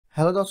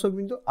Hello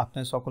দর্শকবৃন্দ,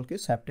 আপনাদের সকলকে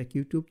ShafTech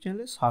ইউটিউব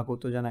চ্যানেলে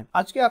স্বাগত জানাই।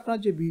 আজকে আপনারা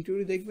যে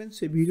ভিডিওটি দেখবেন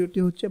সেই ভিডিওটি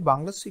হচ্ছে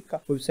বাংলা শিক্ষা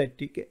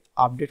ওয়েবসাইটটিকে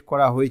আপডেট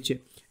করা হয়েছে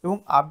এবং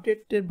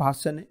আপডেটের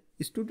ভার্সনে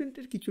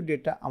স্টুডেন্টের কিছু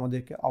ডেটা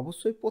আমাদেরকে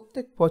অবশ্যই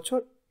প্রত্যেক বছর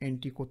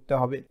এন্ট্রি করতে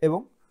হবে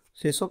এবং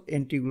সেসব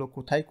এন্ট্রিগুলো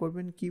কোথায়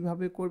করবেন,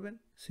 কিভাবে করবেন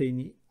সেই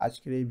নিয়ে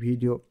আজকের এই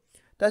ভিডিও।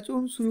 তাই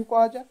চলুন শুরু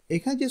করা যাক।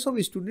 এখানে যেসব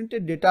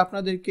স্টুডেন্টের ডেটা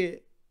আপনাদেরকে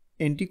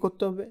এন্ট্রি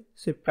করতে হবে,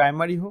 সে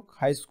প্রাইমারি হোক,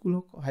 হাই স্কুল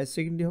হোক, হায়ার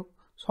সেকেন্ডারি হোক,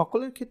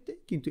 সকলের ক্ষেত্রে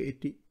কিন্তু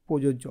এটি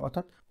প্রযোজ্য।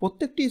 অর্থাৎ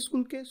প্রত্যেকটি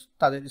স্কুলকে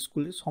তাদের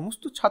স্কুলের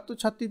সমস্ত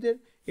ছাত্রছাত্রীদের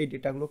এই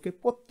ডেটাগুলোকে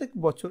প্রত্যেক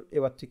বছর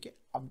এবার থেকে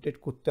আপডেট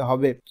করতে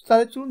হবে।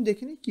 তাহলে চলুন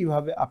দেখে নিই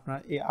কীভাবে আপনারা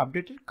এই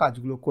আপডেটের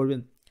কাজগুলো করবেন।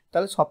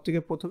 তাহলে সব থেকে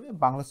প্রথমে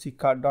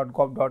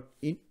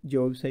BanglarShiksha.gov.in যে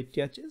ওয়েবসাইটটি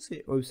আছে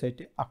সেই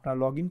ওয়েবসাইটে আপনারা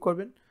লগ ইন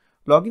করবেন।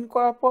 লগ ইন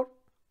করার পর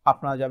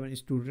আপনারা যাবেন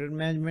স্টুডেন্ট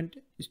ম্যানেজমেন্টে।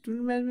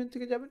 স্টুডেন্ট ম্যানেজমেন্ট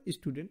থেকে যাবেন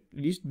স্টুডেন্ট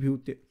লিস্ট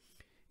ভিউতে।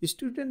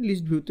 স্টুডেন্ট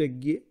লিস্ট ভিউতে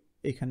গিয়ে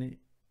এখানে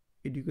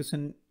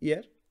এডুকেশন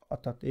ইয়ার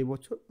অর্থাৎ এই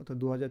বছর অর্থাৎ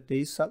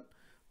 2023 সাল,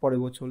 পরের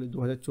বছর হলে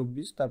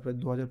 2024, তারপরে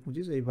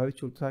 2025, এইভাবে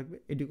চলতে থাকবে।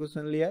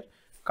 এডুকেশনাল ইয়ার,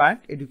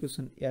 কারেন্ট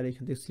এডুকেশন ইয়ার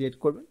এখান থেকে সিলেক্ট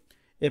করবেন।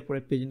 এরপরে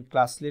প্রেজেন্ট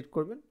ক্লাস সিলেক্ট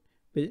করবেন,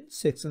 প্রেজেন্ট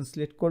সেকশন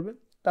সিলেক্ট করবেন,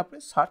 তারপরে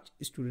সার্চ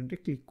স্টুডেন্টে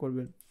ক্লিক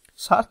করবেন।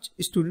 সার্চ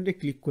স্টুডেন্টে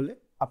ক্লিক করলে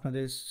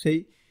আপনাদের সেই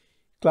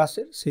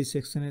ক্লাসের সেই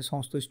সেকশনের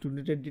সমস্ত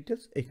স্টুডেন্টের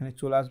ডিটেলস এখানে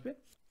চলে আসবে।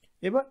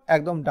 এবার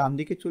একদম ডান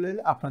দিকে চলে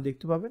এলে আপনারা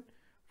দেখতে পাবেন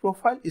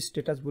প্রোফাইল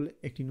স্ট্যাটাস বলে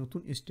একটি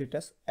নতুন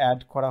স্ট্যাটাস অ্যাড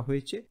করা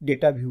হয়েছে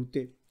ডেটা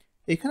ভিউতে।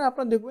 এখানে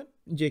আপনারা দেখবেন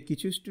যে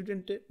কিছু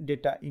স্টুডেন্টের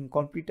ডেটা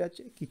ইনকমপ্লিট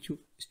আছে, কিছু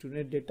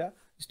স্টুডেন্টের ডেটা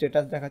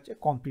স্ট্যাটাস দেখাচ্ছে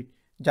কমপ্লিট।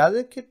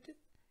 যাদের ক্ষেত্রে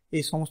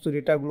এই সমস্ত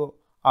ডেটাগুলো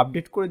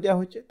আপডেট করে দেওয়া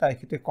হয়েছে তার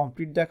ক্ষেত্রে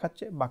কমপ্লিট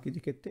দেখাচ্ছে,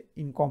 বাকিদের ক্ষেত্রে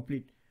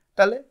ইনকমপ্লিট।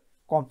 তাহলে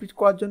কমপ্লিট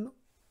করার জন্য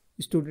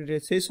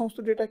স্টুডেন্টের সেই সমস্ত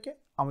ডেটাকে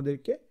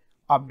আমাদেরকে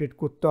আপডেট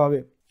করতে হবে।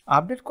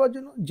 আপডেট করার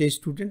জন্য যে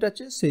স্টুডেন্ট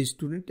আছে সেই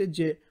স্টুডেন্টের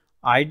যে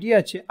আইডি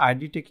আছে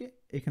আইডিটাকে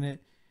এখানে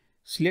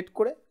সিলেক্ট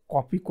করে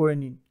কপি করে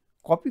নিন।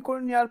 কপি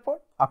করে নেওয়ার পর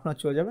আপনারা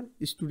চলে যাবেন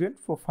স্টুডেন্ট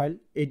প্রোফাইল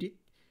এডিট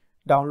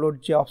ডাউনলোড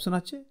যে অপশান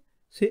আছে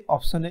সেই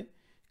অপশানে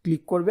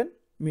ক্লিক করবেন।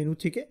 মেনু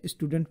থেকে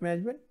স্টুডেন্ট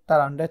ম্যানেজমেন্ট, তার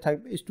আন্ডারে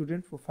থাকবে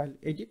স্টুডেন্ট প্রোফাইল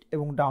এডিট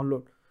এবং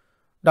ডাউনলোড।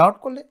 ডাউনলোড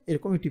করলে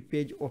এরকম একটি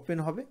পেজ ওপেন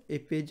হবে।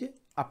 এই পেজে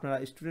আপনারা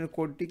স্টুডেন্ট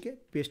কোডটিকে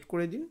পেস্ট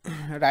করে দিন।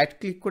 রাইট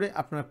ক্লিক করে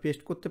আপনারা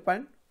পেস্ট করতে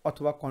পারেন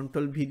অথবা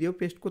কন্ট্রোল ভিডিও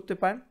পেস্ট করতে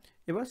পারেন।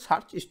 এবার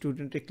সার্চ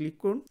স্টুডেন্টে ক্লিক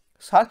করুন।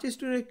 সার্চ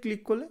স্টুডেন্টে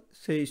ক্লিক করলে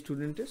সেই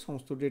স্টুডেন্টের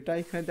সমস্ত ডেটা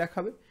এখানে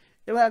দেখাবে।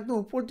 এবার একদম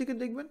উপর দিকে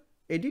দেখবেন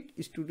এডিট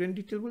স্টুডেন্ট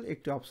ডিটেল বলে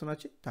একটি অপশান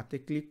আছে, তাতে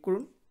ক্লিক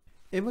করুন।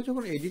 এবার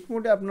যখন এডিট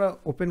মোডে আপনারা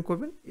ওপেন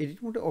করবেন, এডিট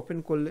মোডে ওপেন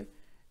করলে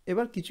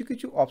এবার কিছু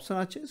কিছু অপশান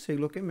আছে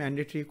সেগুলোকে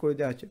ম্যান্ডেটরি করে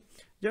দেওয়া আছে।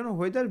 যেমন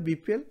ওয়েদার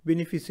বিপিএল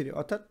বেনিফিশিয়ারি,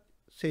 অর্থাৎ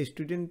সেই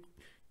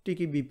স্টুডেন্টটি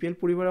কি বিপিএল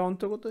পরিবারের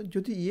অন্তর্গত।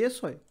 যদি ইয়েস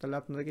হয় তাহলে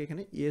আপনাদেরকে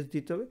এখানে ইয়েস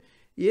দিতে হবে।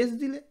 ইয়েস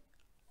দিলে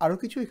আরও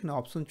কিছু এখানে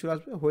অপশান চলে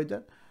আসবে।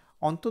 ওয়েদার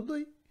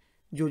অন্তোদয়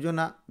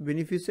যোজনা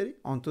বেনিফিশিয়ারি,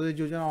 অন্তোদয়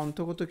যোজনা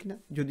অন্তর্গত কিনা,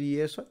 যদি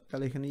ইয়েস হয়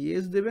তাহলে এখানে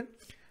ইয়েস দেবেন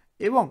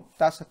এবং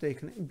তার সাথে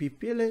এখানে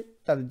বিপিএলে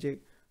তার যে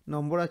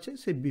নম্বর আছে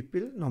সেই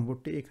বিপিএল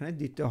নম্বরটি এখানে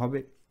দিতে হবে।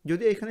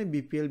 যদি এখানে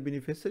বিপিএল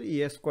বেনিফিশিয়ারি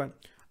ইয়েস করেন,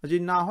 আর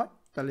যদি না হয়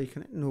তাহলে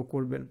এখানে নো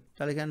করবেন।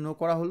 তাহলে এখানে নো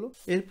করা হলো।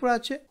 এরপর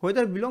আছে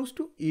হোয়েদার বিলংস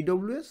টু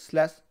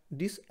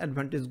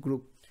EWS/ডিসঅ্যাডভান্টেজ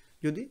গ্রুপ।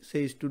 যদি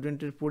সেই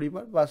স্টুডেন্টের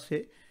পরিবার বা সে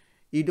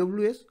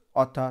EWS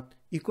অর্থাৎ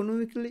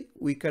ইকোনমিক্যালি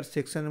উইকার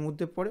সেকশনের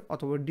মধ্যে পড়ে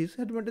অথবা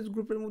ডিসঅ্যাডভান্টেজ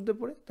গ্রুপের মধ্যে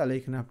পড়ে, তাহলে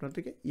এখানে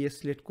আপনাদেরকে ইয়েস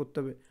সিলেক্ট করতে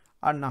হবে,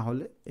 আর না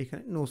হলে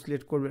এখানে নো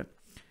সিলেক্ট করবেন।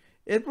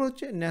 এরপর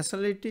হচ্ছে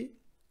ন্যাশনালিটি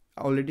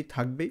অলরেডি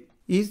থাকবেই।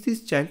 Is this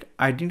child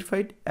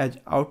identified as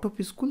out of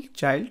school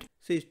child,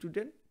 সেই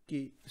স্টুডেন্ট কি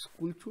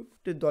স্কুল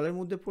ছুটের দলের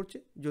মধ্যে পড়ছে,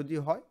 যদি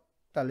হয়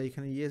তাহলে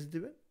এখানে ইয়েস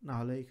দেবেন, না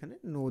হলে এখানে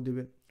নো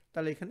দেবেন।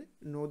 তাহলে এখানে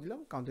নো দিলাম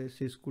কারণ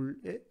সেই স্কুলে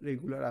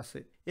রেগুলার আসে।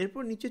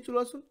 এরপর নিচে চলে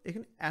আসুন,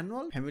 এখানে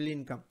অ্যানুয়াল ফ্যামিলি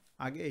ইনকাম।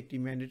 আগে এটি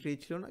ম্যান্ডেটরি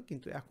ছিল না,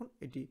 কিন্তু এখন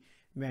এটি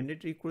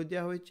ম্যান্ডেটরি করে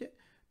দেওয়া হয়েছে।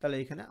 তাহলে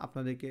এখানে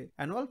আপনাদেরকে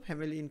অ্যানুয়াল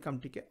ফ্যামিলি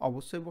ইনকামটিকে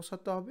অবশ্যই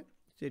বসাতে হবে,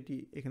 সেটি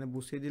এখানে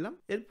বসিয়ে দিলাম।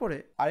 এরপরে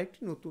আরেকটি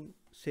নতুন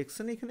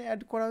সেকশন এখানে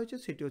অ্যাড করা হয়েছে,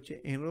 সেটি হচ্ছে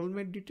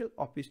enrolment detail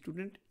of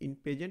student in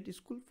present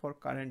school for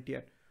current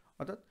year.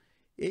 অর্থাৎ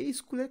এই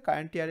স্কুলের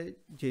কারেন্ট ইয়ারে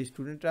যে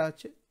স্টুডেন্টরা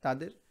আছে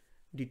তাদের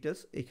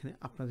ডিটেলস এখানে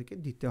আপনাদেরকে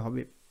দিতে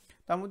হবে।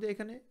 তার মধ্যে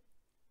এখানে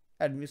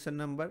admission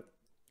number,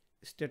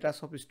 status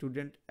of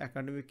student,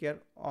 academic year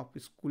of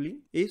schooling,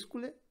 এই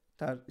স্কুলে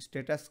তার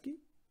স্ট্যাটাস কি,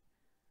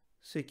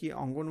 সে কি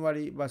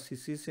অঙ্গনওয়াড়ি বা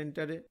সিসি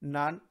সেন্টারে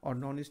নান অর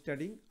নন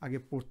স্টাডিং আগে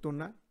পড়তো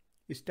না,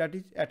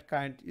 studies at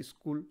current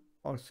school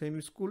or same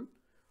school,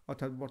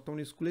 অর্থাৎ বর্তমান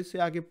স্কুলে সে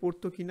আগে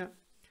পড়তো কিনা,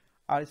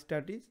 আর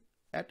স্টাডিজ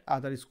অ্যাট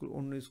আদার স্কুল,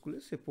 অন্য স্কুলে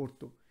সে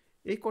পড়তো।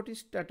 এই কটি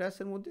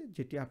স্ট্যাটাসের মধ্যে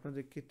যেটি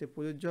আপনাদের ক্ষেত্রে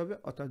প্রযোজ্য হবে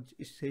অর্থাৎ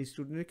সেই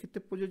স্টুডেন্টের ক্ষেত্রে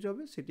প্রযোজ্য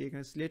হবে সেটি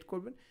এখানে সিলেক্ট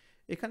করবেন।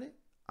 এখানে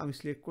আমি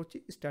সিলেক্ট করছি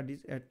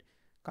studies at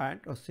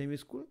current or same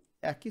school,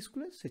 একই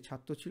স্কুলে সে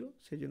ছাত্র ছিল,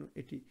 সেই জন্য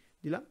এটি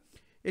দিলাম।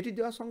 এটি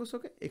দেওয়ার সঙ্গে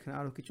সঙ্গে এখানে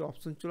আরও কিছু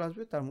অপশন চলে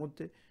আসবে। তার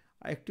মধ্যে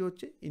একটি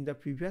হচ্ছে in the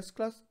previous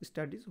class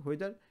studies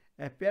whether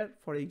appear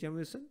for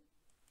examination,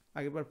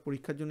 আগেরবার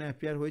পরীক্ষার জন্য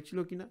অ্যাপিয়ার হয়েছিল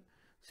কিনা,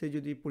 সে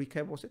যদি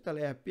পরীক্ষায় বসে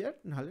তাহলে অ্যাপিয়ার,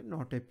 নাহলে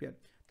নট অ্যাপিয়ার।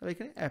 তাহলে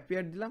এখানে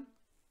অ্যাপিয়ার দিলাম।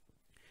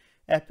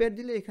 অ্যাপিয়ার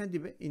দিলে এখানে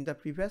দিবে in the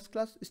previous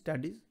class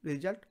studies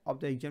result of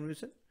the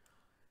examination,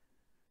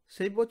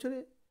 সেই বছরে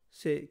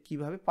সে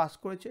কিভাবে পাস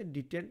করেছে,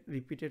 detain,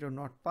 repeated or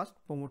not pass,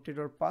 promoted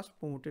or pass,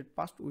 promoted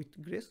pass with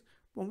grace,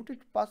 promoted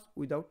pass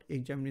without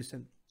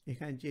examination.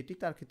 এখানে যেটি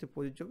তার ক্ষেত্রে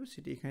প্রযোজ্য হবে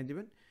সেটি এখানে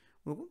দেবেন।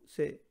 দেখুন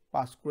সে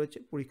পাস করেছে,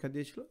 পরীক্ষা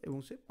দিয়েছিল এবং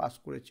সে পাস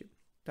করেছে,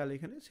 তাহলে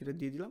এখানে সেটা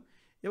দিয়ে দিলাম।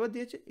 এবার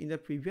দিয়েছে in the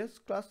previous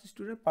class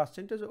student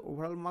percentage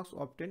overall marks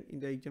obtain in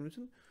the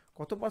examination,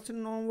 কত পার্সেন্ট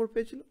নম্বর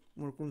পেয়েছিল,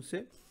 মরকুন সে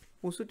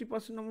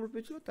 65% নম্বর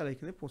পেয়েছিল, তাহলে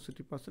এখানে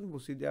 65%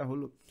 বসিয়ে দেওয়া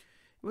হলো।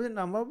 এবার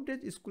number of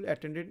days school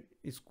attended,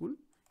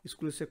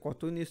 স্কুলে সে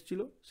কতদিন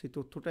এসেছিলো সেই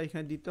তথ্যটা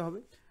এখানে দিতে হবে।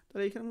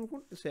 তাহলে এখানে মনে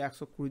করুন সে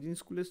 120 দিন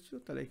স্কুলে এসেছিলো,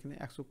 তাহলে এখানে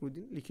 120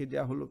 দিন লিখে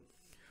দেওয়া হলো।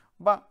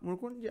 বা মনে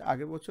করুন যে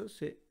আগের বছর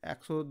সে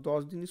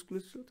 110 দিন স্কুলে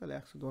এসেছিলো, তাহলে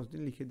 110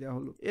 দিন লিখে দেওয়া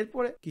হলো।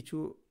 এরপরে কিছু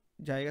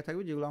জায়গা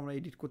থাকবে যেগুলো আমরা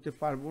এডিট করতে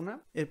পারবো না,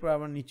 এরপর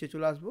আমরা নিচে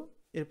চলে আসবো।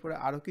 এরপরে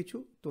আরও কিছু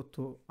তথ্য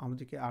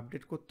আমাদেরকে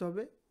আপডেট করতে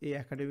হবে এই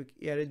অ্যাকাডেমিক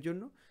ইয়ারের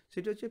জন্য,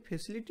 সেটা হচ্ছে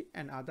facility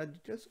and other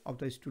details of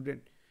the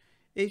student.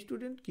 এই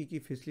স্টুডেন্ট কী কী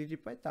ফেসিলিটি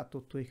পায় তার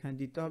তথ্য এখানে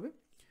দিতে হবে।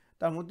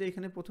 তার মধ্যে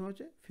এখানে প্রথমে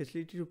হচ্ছে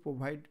facility to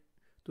provide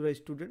to the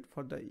student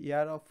for the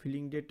year of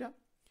feeling data,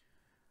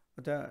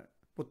 অর্থাৎ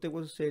প্রত্যেক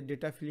বছর সে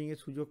ডেটা ফিলিংয়ের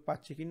সুযোগ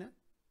পাচ্ছে কি না,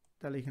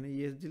 তাহলে এখানে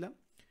ইয়েস দিলাম।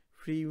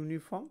 ফ্রি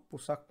ইউনিফর্ম,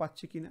 পোশাক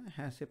পাচ্ছে কি না,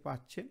 হ্যাঁ সে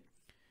পাচ্ছে,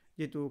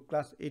 যেহেতু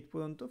ক্লাস 8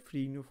 পর্যন্ত ফ্রি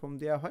ইউনিফর্ম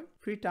দেওয়া হয়।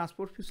 ফ্রি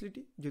ট্রান্সপোর্ট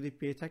ফেসিলিটি যদি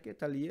পেয়ে থাকে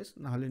তাহলে ইয়েস,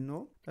 নাহলে নো,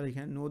 তাহলে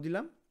এখানে নো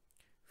দিলাম।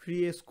 ফ্রি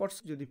এসকর্টস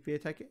যদি পেয়ে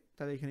থাকে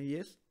তাহলে এখানে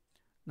ইয়েস,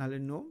 নাহলে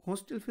নো।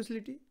 হোস্টেল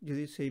ফেসিলিটি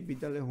যদি সেই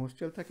বিদ্যালয়ে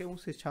হোস্টেল থাকে এবং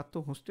সেই ছাত্র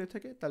হোস্টেল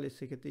থাকে তাহলে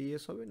সেক্ষেত্রে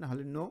ইয়েস হবে,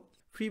 নাহলে নো।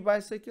 ফ্রি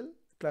বাইসাইকেল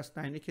ক্লাস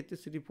 9-এর ক্ষেত্রে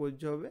সেটি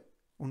প্রযোজ্য হবে,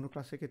 অন্য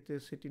ক্লাসের ক্ষেত্রে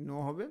সেটি নো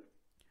হবে।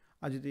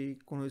 আর যদি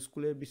কোনো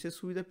স্কুলের বিশেষ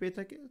সুবিধা পেয়ে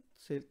থাকে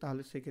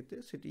তাহলে সেক্ষেত্রে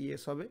সেটি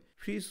ইয়েস হবে।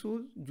 ফ্রি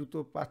শুজ, জুতো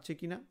পাচ্ছে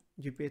কিনা,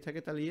 যে পেয়ে থাকে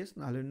তাহলে ইয়েস,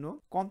 নাহলে no.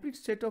 Complete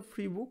set of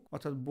free বুক,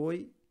 অর্থাৎ বই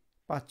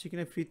পাচ্ছে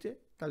কিনা ফ্রিতে,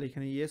 তাহলে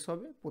এখানে ইয়েস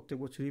হবে, প্রত্যেক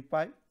বছরই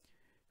পায়।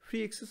 ফ্রি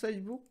এক্সারসাইজ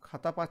বুক,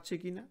 খাতা পাচ্ছে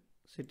কিনা,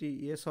 সেটি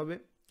ইয়েস হবে।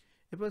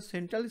 এরপর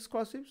সেন্ট্রাল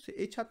স্কলারশিপ,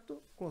 এই ছাত্র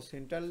কোনো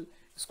সেন্ট্রাল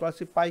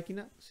স্কলারশিপ পায়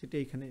কিনা সেটা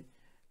এখানে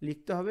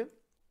লিখতে হবে,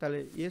 তাহলে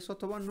ইয়েস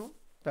অথবা নো,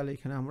 তাহলে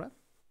এখানে আমরা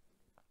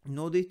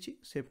নো দিচ্ছি,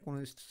 সে কোনো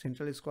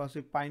সেন্ট্রাল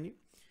স্কলারশিপ পায়নি।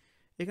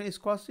 এখানে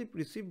স্কলারশিপ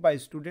রিসিভ বাই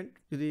স্টুডেন্ট,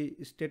 যদি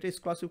স্টেটে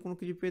স্কলারশিপ কোনো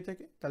কিছু পেয়ে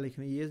থাকে তাহলে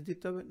এখানে ইয়েস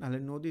দিতে হবে, নাহলে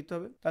নো দিতে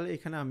হবে, তাহলে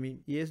এখানে আমি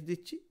ইয়েস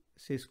দিচ্ছি,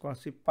 সে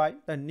scholarship pi.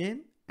 The name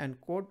and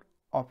code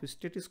of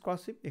state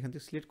scholarship, এখান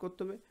থেকে সিলেক্ট করতে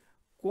হবে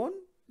কোন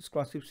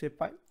স্কলারশিপ সে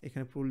পায়,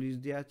 এখানে পুরো লিস্ট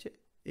দেওয়া আছে,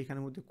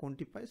 এখানের মধ্যে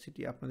কোনটি পায় সেটি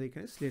আপনাদের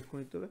এখানে সিলেক্ট করে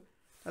নিতে হবে।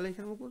 তাহলে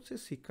এখানে সে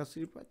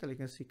শিক্ষাশ্রী পায়, তাহলে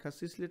এখানে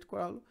শিক্ষাশ্রী সিলেক্ট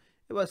করা হলো।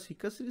 এবার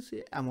শিক্ষাশ্রী সে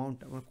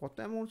অ্যামাউন্টটা, মানে কত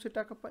অ্যামাউন্ট সে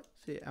টাকা পায়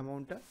সেই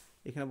অ্যামাউন্টটা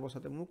এখানে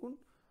বসাতে, মনে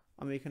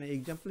আমি এখানে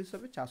এক্সাম্পল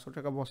হিসাবে 400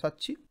 টাকা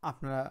বসাচ্ছি।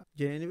 আপনারা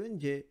জেনে নেবেন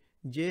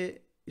যে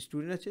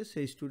স্টুডেন্ট আছে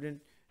সেই স্টুডেন্ট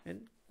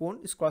কোন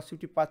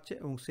স্কলারশিপটি পাচ্ছে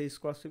এবং সেই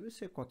স্কলারশিপে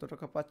সে কত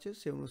টাকা পাচ্ছে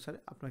সেই অনুসারে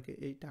আপনাকে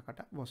এই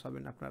টাকাটা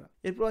বসাবেন আপনারা।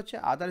 এরপর হচ্ছে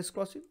আদার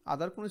স্কলারশিপ,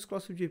 আদার কোনো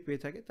স্কলারশিপ যদি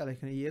পেয়ে থাকে তাহলে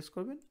এখানে ইয়েস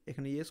করবেন।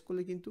 এখানে ইয়েস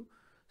করলে কিন্তু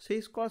সেই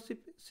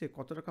স্কলারশিপে সে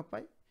কত টাকা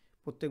পায়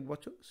প্রত্যেক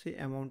বছর সেই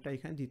অ্যামাউন্টটা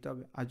এখানে দিতে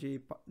হবে, আর যদি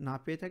না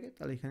পেয়ে থাকে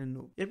তাহলে এখানে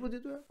নো। এরপর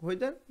দিতে হবে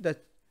whether the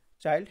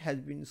child has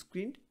been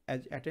স্ক্রিনড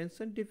as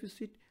attention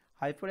deficit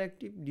hyper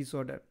active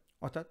disorder,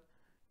 অর্থাৎ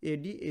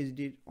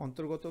ADHDর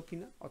অন্তর্গত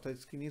কিনা, অর্থাৎ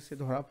স্ক্রিনে সে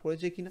ধরা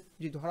পড়েছে কিনা,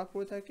 যদি ধরা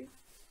পড়ে থাকে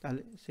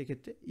তাহলে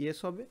সেক্ষেত্রে ইয়েস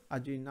হবে, আর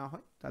যদি না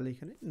হয় তাহলে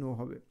এখানে নো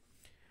হবে।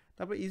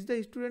 তারপর is the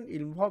student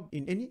involve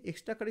in any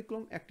extra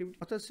curriculum activity,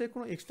 অর্থাৎ সে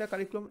কোনো এক্সট্রা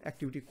কারিকুলাম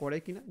অ্যাক্টিভিটি করে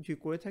কিনা, যদি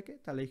করে থাকে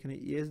তাহলে এখানে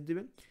ইয়েস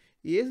দেবেন।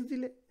 ইয়েস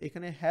দিলে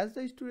এখানে has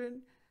the student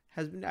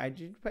has been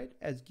identified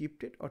as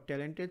gifted or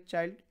talented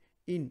child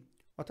in,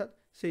 অর্থাৎ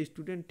সেই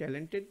স্টুডেন্ট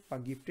ট্যালেন্টেড বা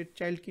গিফটেড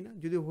চাইল্ড কিনা,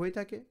 যদি হয়ে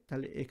থাকে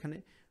তাহলে এখানে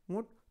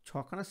মোট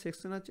 6খানা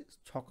সেকশন আছে,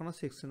 6খানা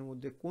সেকশনের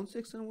মধ্যে কোন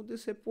সেকশনের মধ্যে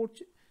সে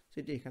পড়ছে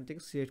সেটি এখান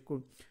থেকে সিলেক্ট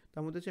করুন।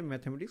 তার মধ্যে হচ্ছে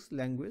mathematics,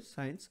 language,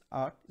 science,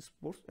 art,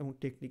 sports এবং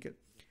টেকনিক্যাল।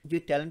 যদি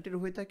ট্যালেন্টেড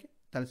হয়ে থাকে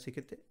তাহলে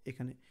সেক্ষেত্রে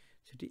এখানে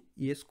সেটি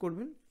ইয়েস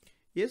করবেন।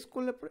 ইয়েস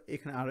করলে পরে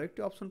এখানে আরও একটি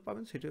অপশন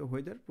পাবেন, সেটা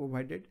হোয়েদার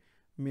প্রোভাইডেড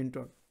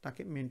মেন্টর,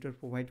 তাকে মেন্টর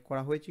প্রোভাইড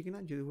করা হয়েছে কিনা,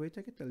 যদি হয়ে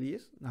থাকে তাহলে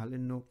ইয়েস, নাহলে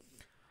নো।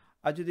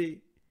 আর যদি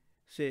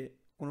সে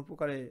কোনো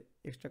প্রকারে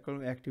এক্সট্রা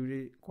কারিকুলার অ্যাক্টিভিটি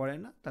করে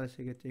না তাহলে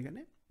সেক্ষেত্রে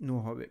এখানে নো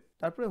হবে।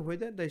 তারপরে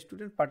whether the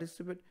student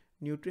participate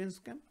nutrients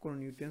camp, কোনো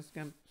নিউট্রিয়েন্টস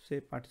ক্যাম্প সে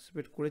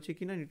পার্টিসিপেট করেছে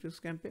কিনা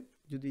নিউট্রিয়েন্টস ক্যাম্পে,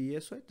 যদি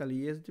ইয়েস হয় তাহলে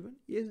ইয়েস দেবেন।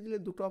 ইয়েস দিলে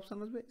দুটো অপশান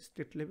আসবে,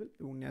 স্টেট লেভেল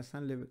এবং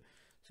ন্যাশনাল লেভেল,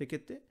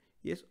 সেক্ষেত্রে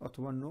ইয়েস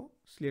অথবা নো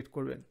সিলেক্ট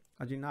করবেন,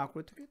 আর যদি না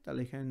করে থাকে তাহলে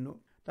এখানে নো।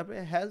 তারপরে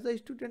has the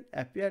student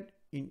appeared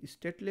in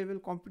state level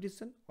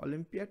competition,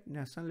 olympiad,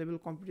 national level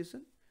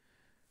competition,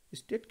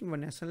 state কিংবা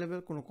ন্যাশনাল লেভেল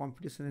কোনো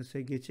কম্পিটিশনে সে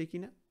গেছে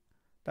কিনা,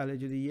 তাহলে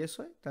যদি ইয়েস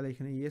হয় তাহলে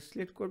এখানে ইয়েস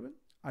সিলেক্ট করবেন,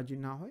 আর যদি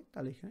না হয়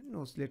তাহলে এখানে নো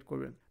সিলেক্ট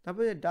করবেন।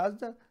 তারপরে does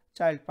the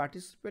child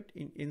participate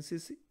in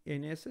NCC,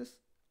 NSS,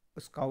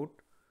 scout,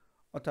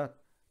 অর্থাৎ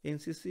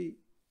এনসিসি,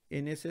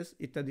 এনএসএস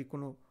ইত্যাদি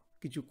কোনো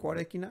কিছু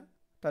করে কিনা,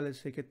 তাহলে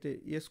সেক্ষেত্রে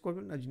ইয়েস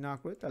করবেন, আর যদি না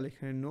করে তাহলে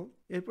এখানে নো।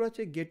 এরপর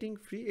আছে getting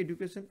free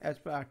education as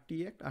per RT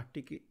act,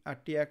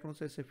 RT act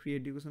অনুসারে সে ফ্রি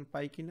এডুকেশন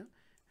পায় কিনা,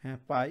 হ্যাঁ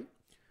পায়।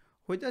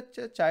 হোয়েদার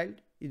চাইল্ড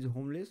ইজ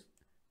হোমলেস,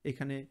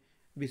 এখানে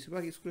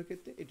বেশিরভাগ স্কুলের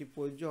ক্ষেত্রে এটি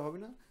প্রযোজ্য হবে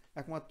না।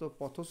 একমাত্র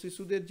পথ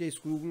শিশুদের যে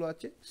স্কুলগুলো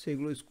আছে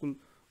সেগুলো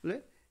স্কুলে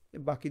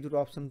বাকি দুটো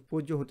অপশান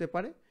প্রযোজ্য হতে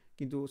পারে,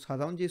 কিন্তু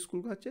সাধারণ যে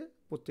স্কুলগুলো আছে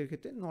প্রত্যেকের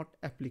ক্ষেত্রে নট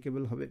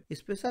অ্যাপ্লিকেবল হবে।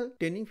 Special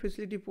training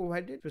facility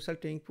provided, special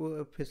training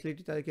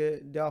facility তাদেরকে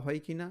দেওয়া হয়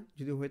কি না,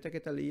 যদি হয়ে থাকে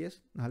তাহলে ইয়েস,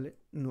 নাহলে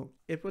নো।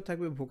 এরপর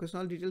থাকবে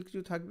ভোকেশনাল ডিটেল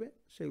কিছু থাকবে,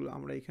 সেগুলো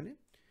আমরা এখানে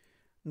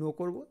নো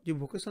করব। যে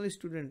ভোকেশনাল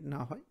স্টুডেন্ট না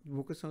হয়,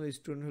 ভোকেশনাল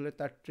স্টুডেন্ট হলে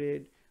তার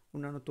ট্রেড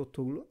অন্যান্য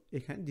তথ্যগুলো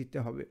এখানে দিতে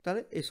হবে।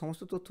 তাহলে এই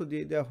সমস্ত তথ্য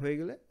দিয়ে দেওয়া হয়ে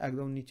গেলে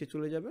একদম নিচে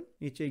চলে যাবেন।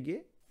 নিচে গিয়ে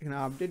এখানে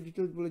আপডেট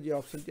ডিটেলস বলে যে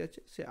অপশানটি আছে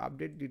সেই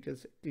আপডেট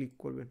ডিটেলসে ক্লিক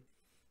করবেন।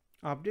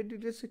 আপডেট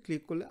ডিটেলসে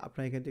ক্লিক করলে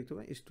আপনারা এখানে দেখতে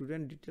পাবেন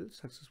স্টুডেন্ট ডিটেলস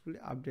সাকসেসফুলি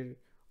আপডেট,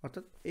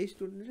 অর্থাৎ এই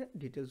স্টুডেন্টের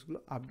ডিটেলসগুলো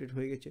আপডেট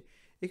হয়ে গেছে।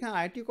 এখানে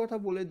আরেকটি কথা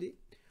বলে দিই,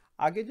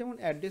 আগে যেমন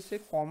অ্যাড্রেসে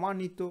কমা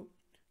নিত,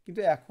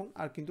 কিন্তু এখন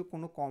আর কিন্তু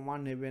কোনো কমা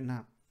নেবে না।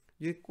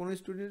 যদি কোনো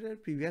স্টুডেন্টের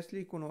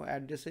প্রিভিয়াসলি কোনো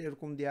অ্যাড্রেসে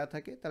এরকম দেওয়া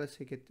থাকে তাহলে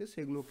সেক্ষেত্রে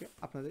সেগুলোকে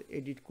আপনাদের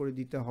এডিট করে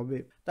দিতে হবে।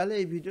 তাহলে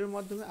এই ভিডিওর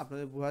মাধ্যমে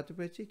আপনাদের বোঝাতে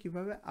পেরেছি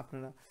কীভাবে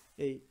আপনারা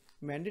এই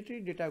ম্যান্ডেটরি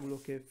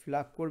ডেটাগুলোকে ফিল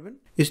আপ করবেন।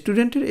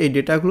 স্টুডেন্টের এই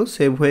ডেটাগুলো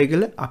সেভ হয়ে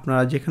গেলে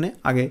আপনারা যেখানে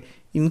আগে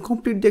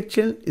ইনকমপ্লিট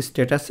দেখছেন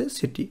স্ট্যাটাসে,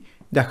 সেটি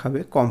দেখাবে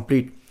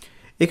কমপ্লিট।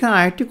 এখানে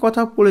আরেকটি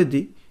কথা বলে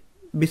দিই,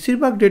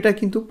 বেশিরভাগ ডেটা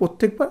কিন্তু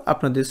প্রত্যেকবার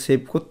আপনাদের সেভ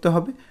করতে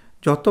হবে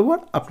যতবার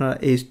আপনারা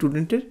এই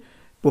স্টুডেন্টের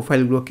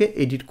প্রোফাইলগুলোকে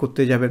এডিট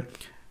করতে যাবেন।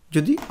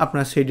 যদি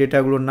আপনারা সেই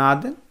ডেটাগুলো না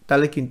দেন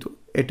তাহলে কিন্তু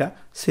এটা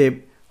সেভ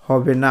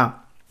হবে না।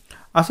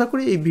 আশা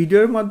করি এই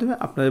ভিডিওর মাধ্যমে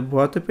আপনাদের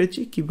বোঝাতে পেরেছি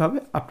কীভাবে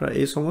আপনারা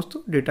এই সমস্ত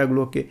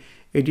ডেটাগুলোকে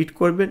এডিট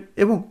করবেন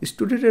এবং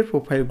স্টুডেন্টের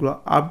প্রোফাইলগুলো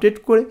আপডেট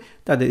করে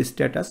তাদের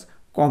স্ট্যাটাস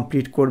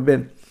কমপ্লিট করবেন।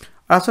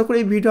 আশা করি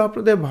এই ভিডিও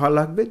আপনাদের ভালো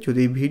লাগবে। যদি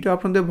এই ভিডিও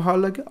আপনাদের ভালো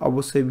লাগে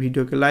অবশ্যই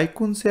ভিডিওকে লাইক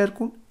করুন, শেয়ার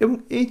করুন এবং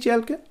এই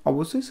চ্যানেলকে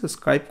অবশ্যই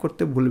সাবস্ক্রাইব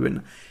করতে ভুলবেন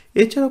না।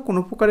 এছাড়াও কোনো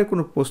প্রকারের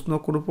কোনো প্রশ্ন,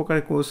 কোনো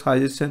প্রকারের কোনো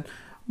সাজেশন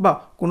বা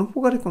কোনো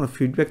প্রকারের কোনো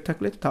ফিডব্যাক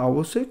থাকলে তা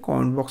অবশ্যই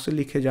কমেন্ট বক্সে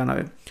লিখে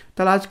জানাবেন।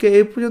 তাহলে আজকে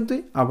এই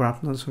পর্যন্তই, আবার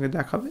আপনাদের সঙ্গে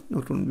দেখা হবে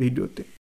নতুন ভিডিওতে।